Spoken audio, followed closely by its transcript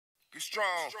strong.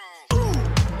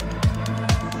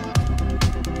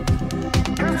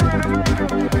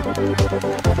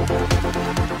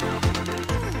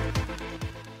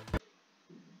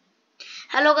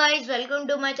 Hello guys, welcome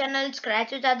to my channel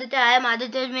Scratch with Aditya. I am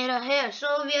Aditya Mera here. So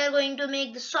we are going to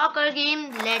make the soccer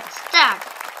game. Let's start.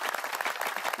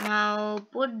 Now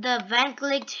put the van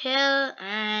click here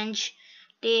and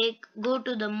go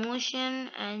to the motion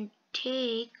and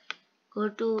go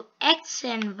to X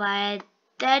and Y.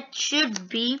 That should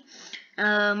be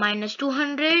minus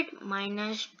 200,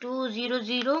 minus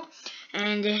 200,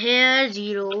 and here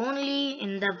 0 only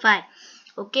in the Y.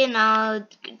 Okay, now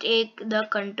take the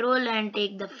control and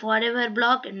take the forever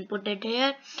block and put it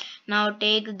here. Now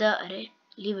take the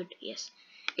leave it, yes,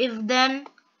 if then,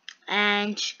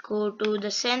 and go to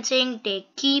the sensing,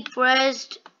 take key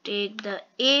pressed, take the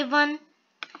A1,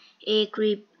 A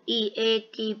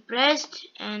key pressed,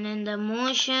 and in the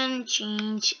motion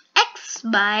change X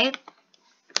by,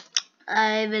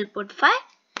 I will put 5.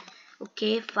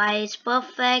 Okay, 5 is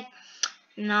perfect.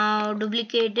 Now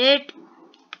duplicate it,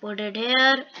 put it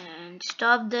here and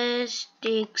stop this.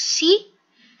 Take C,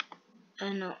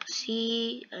 no,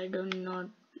 C, I don't know,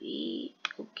 B,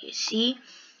 okay, C,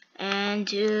 and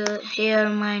here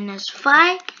minus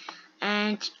 5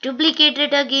 and duplicate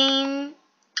it again,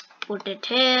 put it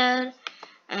here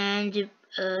and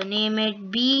name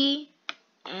it B,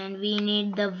 and we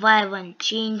need the Y1,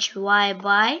 change Y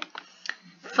by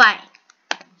 5.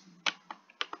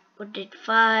 Put it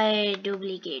 5,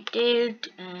 duplicate it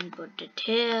and put it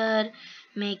here,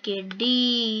 make it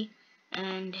D,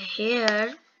 and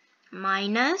here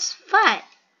minus 5.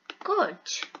 Good,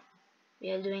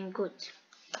 we are doing good.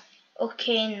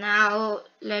 Okay, now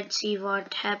let's see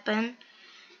what happened.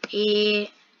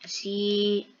 A,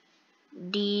 C,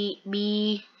 D,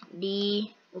 B,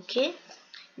 D. Okay,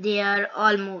 they are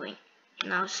all moving.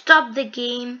 Now stop the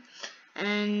game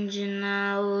and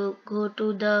now go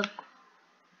to the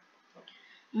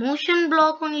motion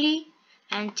block only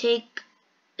and take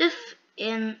if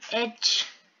in H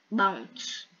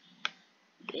bounce.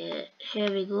 Here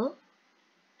we go,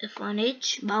 if on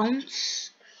H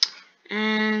bounce,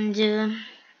 and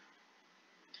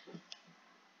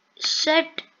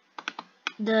set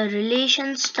the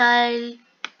relation style,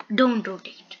 don't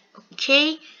rotate.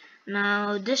 Okay,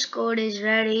 now this code is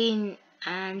ready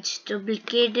and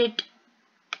duplicate it,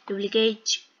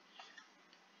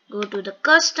 go to the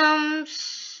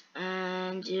customs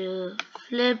and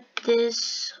flip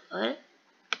this.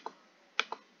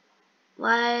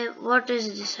 Why, what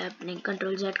is this happening?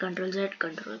 Control Z, Control Z,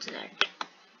 Control Z,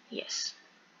 yes.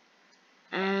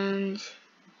 And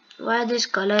why this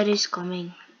color is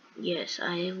coming? Yes,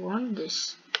 I want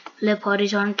this. Flip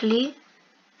horizontally.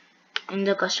 In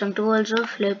the custom tool also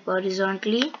flip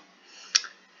horizontally.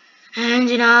 And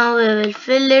now we will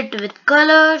fill it with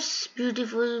colors,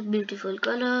 beautiful, beautiful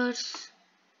colors,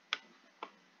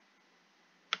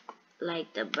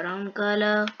 like the brown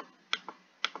color.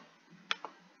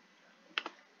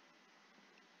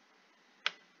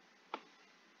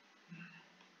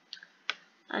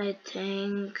 I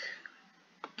think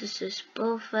this is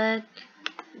perfect.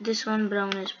 This one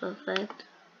brown is perfect.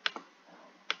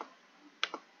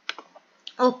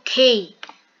 Okay,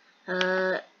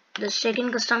 the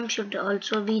second custom should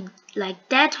also be like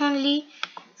that only.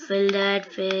 Fill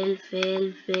that, fill,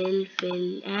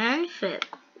 and fill.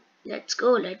 Let's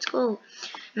go, let's go.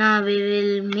 Now we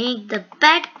will make the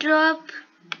backdrop,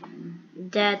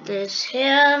 that is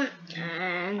here,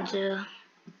 and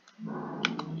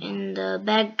in the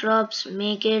backdrops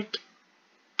make it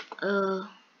a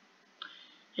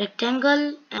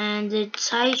rectangle, and its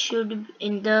size should,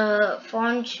 in the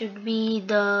font should be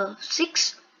the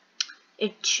 6.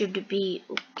 It should be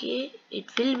okay, it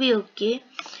will be okay.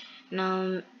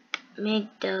 Now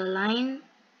make the line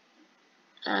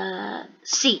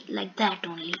C, like that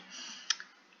only.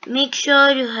 Make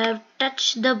sure you have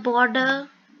touched the border,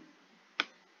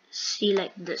 see,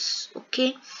 like this.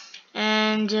 Okay,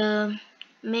 and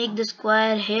make the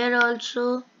square here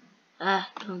also.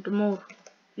 Don't move,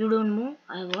 you don't move.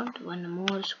 I want one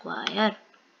more square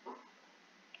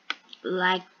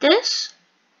like this.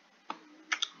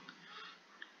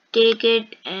 Take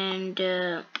it and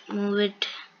move it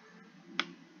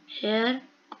here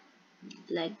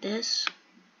like this,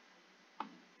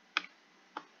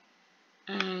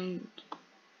 and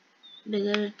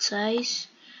bigger its size.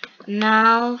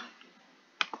 Now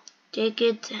take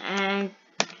it and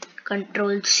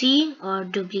Control C or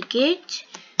duplicate.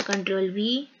 Control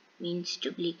V means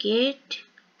duplicate.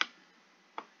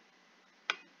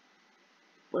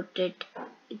 Put it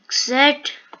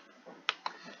exact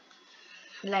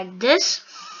like this.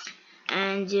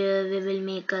 and we will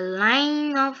make a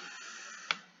line of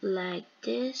like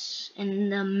this in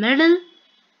the middle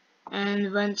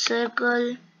and one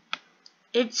circle.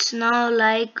 It's now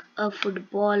like a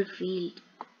football field.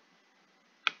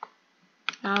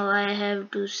 Now I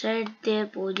have to set them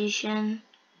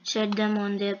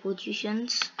on their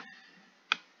positions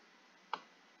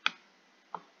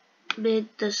with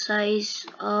the size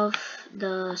of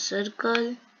the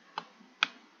circle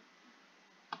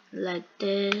like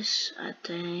this. I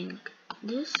think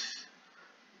this.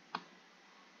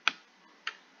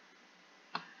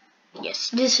 Yes,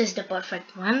 this is the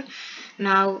perfect one.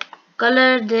 Now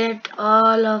color that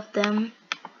all of them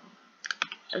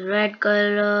red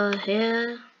color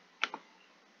here,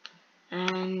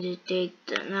 and take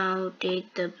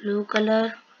the blue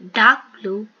color, dark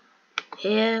blue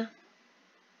here,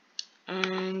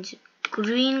 and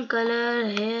green color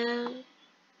here,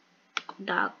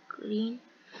 dark green.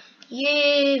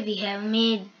 Yay, we have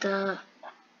made the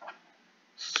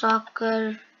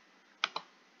soccer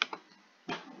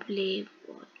play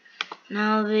ball.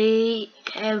 Now we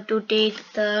have to take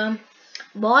the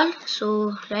ball,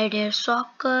 so right here,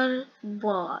 soccer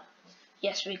ball.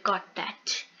 Yes, we got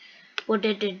that. Put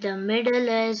it in the middle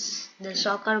as the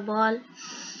soccer ball,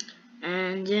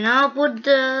 and now put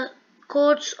the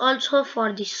codes also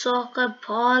for the soccer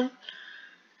ball.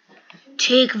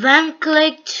 Take one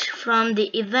click from the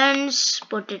events,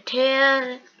 put it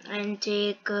here, and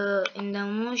take in the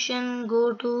motion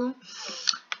go to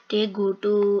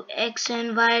X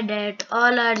and Y that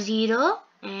all are 0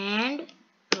 and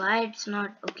Y it's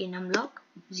not okay. Numlock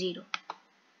 0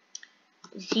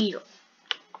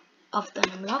 of the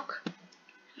numlock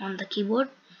on the keyboard.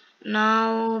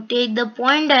 Now take the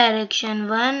point direction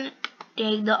 1,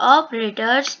 take the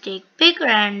operators, take pick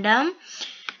random,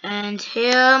 and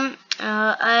here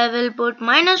I will put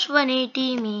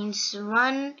 -180 means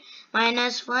 1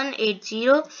 minus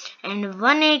 180, and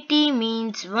 180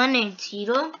 means 180,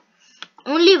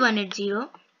 only 180.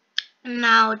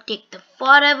 Now take the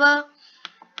forever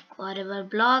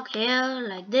block here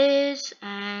like this,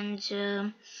 and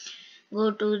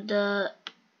go to the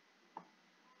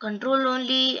control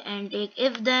only and take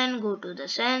if then, go to the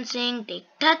sensing, take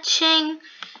touching,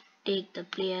 take the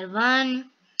player 1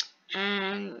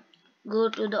 and go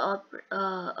to the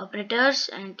operators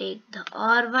and take the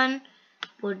R1,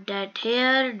 put that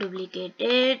here, duplicate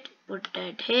it, put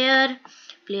that here,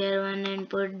 player 1 and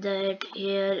put that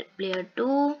here, player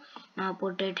 2, now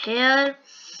put it here,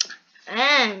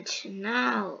 and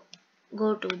now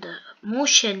go to the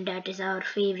motion, that is our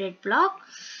favorite block,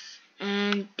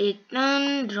 and take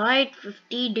turn right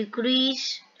 15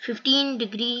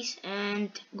 degrees and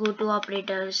go to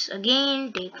operators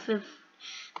again, take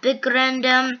pick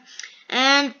random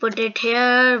and put it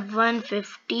here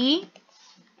 150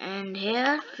 and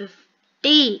here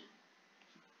 50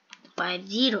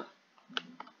 50.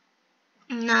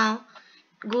 Now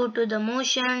go to the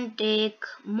motion, take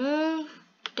move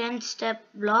 10 step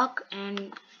block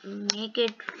and make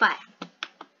it 5.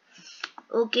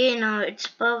 Okay, now it's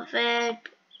perfect.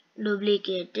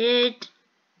 Duplicate it.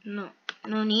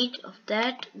 No need of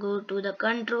that. Go to the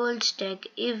controls,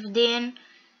 take if then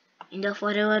in the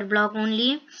forever block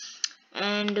only,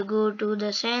 and go to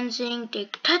the sensing,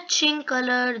 take touching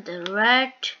color, the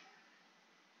red,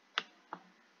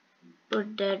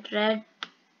 put that red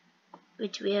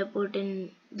which we have put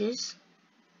in this,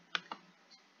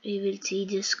 we will see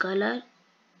this color,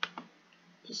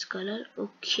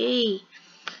 okay,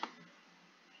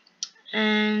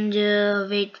 and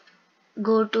wait,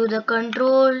 go to the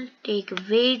control, take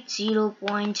wait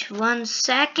 0.1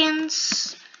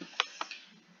 seconds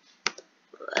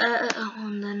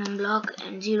on the numlock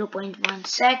and 0.1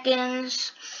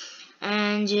 seconds,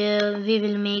 and we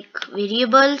will make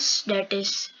variables, that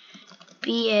is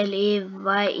player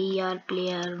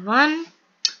player 1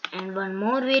 and one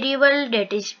more variable,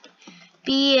 that is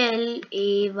player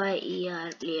player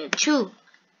 2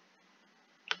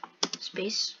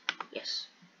 space, yes,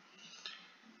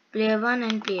 player 1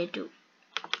 and player 2.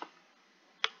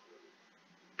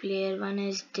 Player 1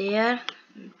 is there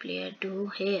and player 2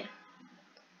 here.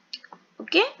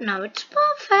 Okay, now it's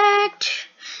perfect.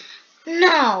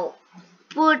 Now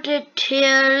put it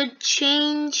here,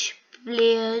 change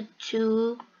player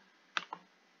 2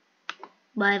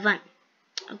 by 1.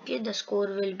 Okay, the score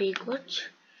will be good.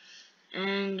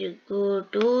 And you go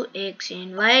to X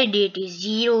and Y, that is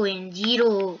 0 and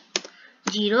 0,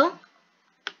 0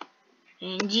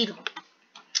 and 0.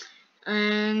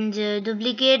 And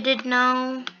duplicate it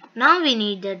now. Now we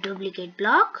need the duplicate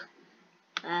block.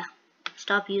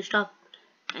 Stop,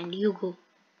 and you go.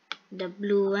 The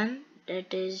blue one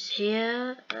that is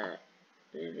here,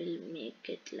 we will make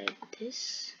it like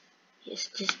this. Yes,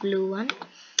 this blue one.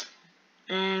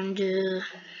 And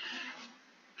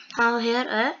now here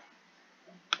I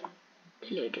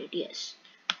deleted. Yes,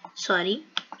 sorry,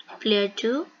 player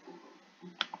 2.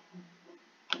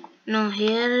 No,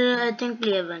 here I think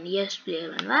player 1. Yes, player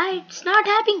 1. Why it's not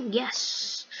happening?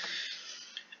 Yes.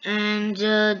 And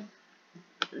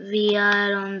we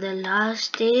are on the last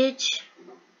stage.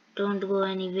 Don't go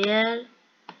anywhere.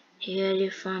 Here you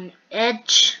found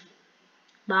edge,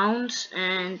 bounce,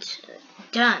 and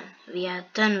done. We are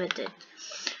done with it.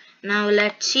 Now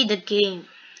let's see the game,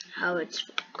 how it's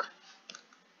work.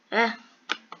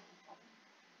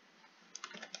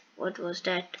 What was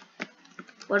that?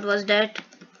 What was that?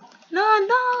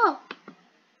 No!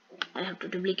 I have to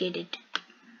duplicate it.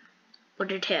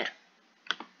 Put it here.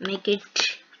 Make it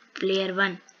player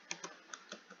 1.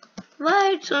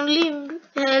 Why it's only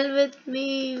hell with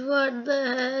me? What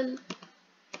the hell?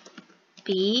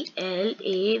 Player,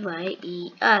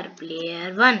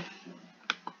 player 1.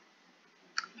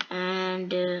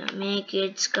 And make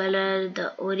its color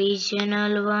the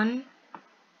original one.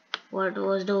 What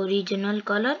was the original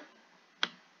color?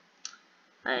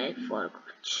 I forgot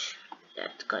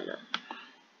that color.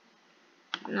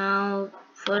 Now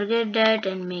forget that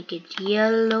and make it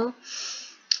yellow.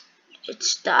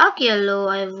 It's dark yellow.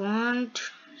 I want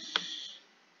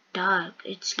dark.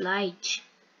 It's light.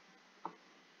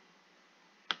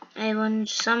 I want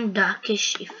some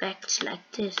darkish effects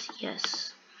like this.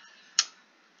 Yes.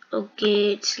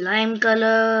 Okay, it's lime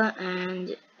color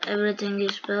and everything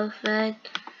is perfect.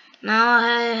 Now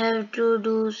I have to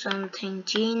do something,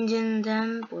 change in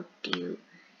them. Put you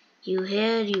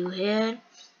here, here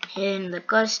in the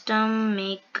custom,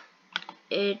 make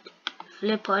it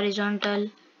flip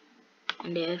horizontal,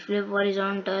 and here flip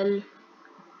horizontal.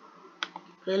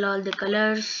 Fill all the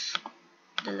colors,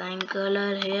 the lime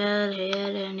color here,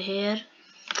 and here.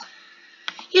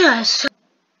 Yes.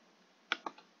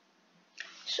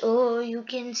 So you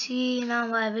can see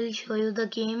now. I will show you the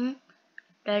game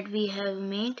that we have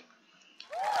made.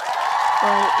 For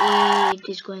A, it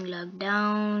is going like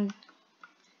down.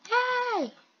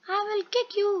 Hey, I will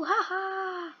kick you,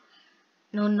 haha.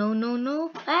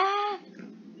 No. Ah.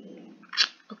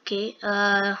 Okay,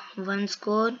 one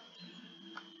score.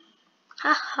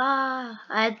 Haha.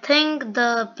 I think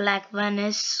the black one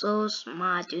is so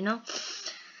smart, you know.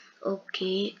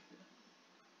 Okay.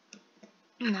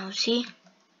 Now see,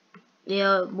 they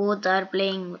are both are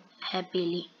playing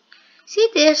happily. See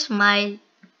their smile,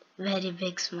 very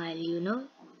big smile, you know.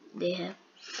 They have.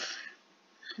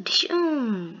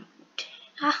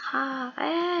 Haha.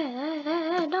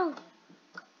 No.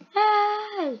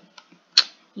 Hey,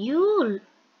 you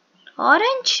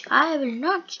orange, I will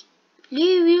not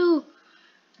leave you.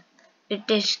 It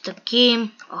is the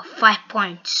game of 5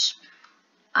 points.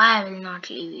 I will not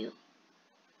leave you.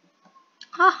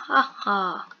 Ha ha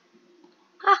ha.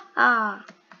 Ha ha.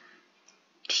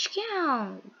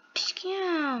 Tishkow.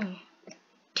 Tishkow.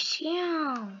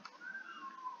 Tishkow.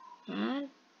 And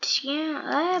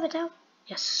tishkow.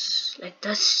 Yes, like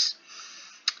this.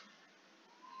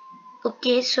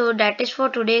 Okay, so that is for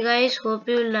today, guys. Hope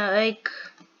you like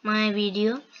my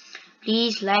video.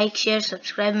 Please like, share,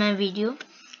 subscribe my video,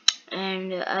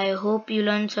 and I hope you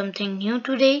learned something new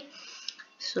today.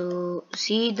 So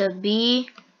see the B,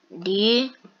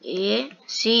 D, A,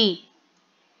 C.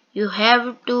 You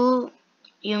have to,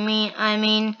 I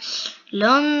mean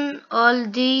learn all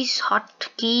these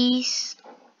hotkeys.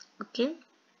 Okay.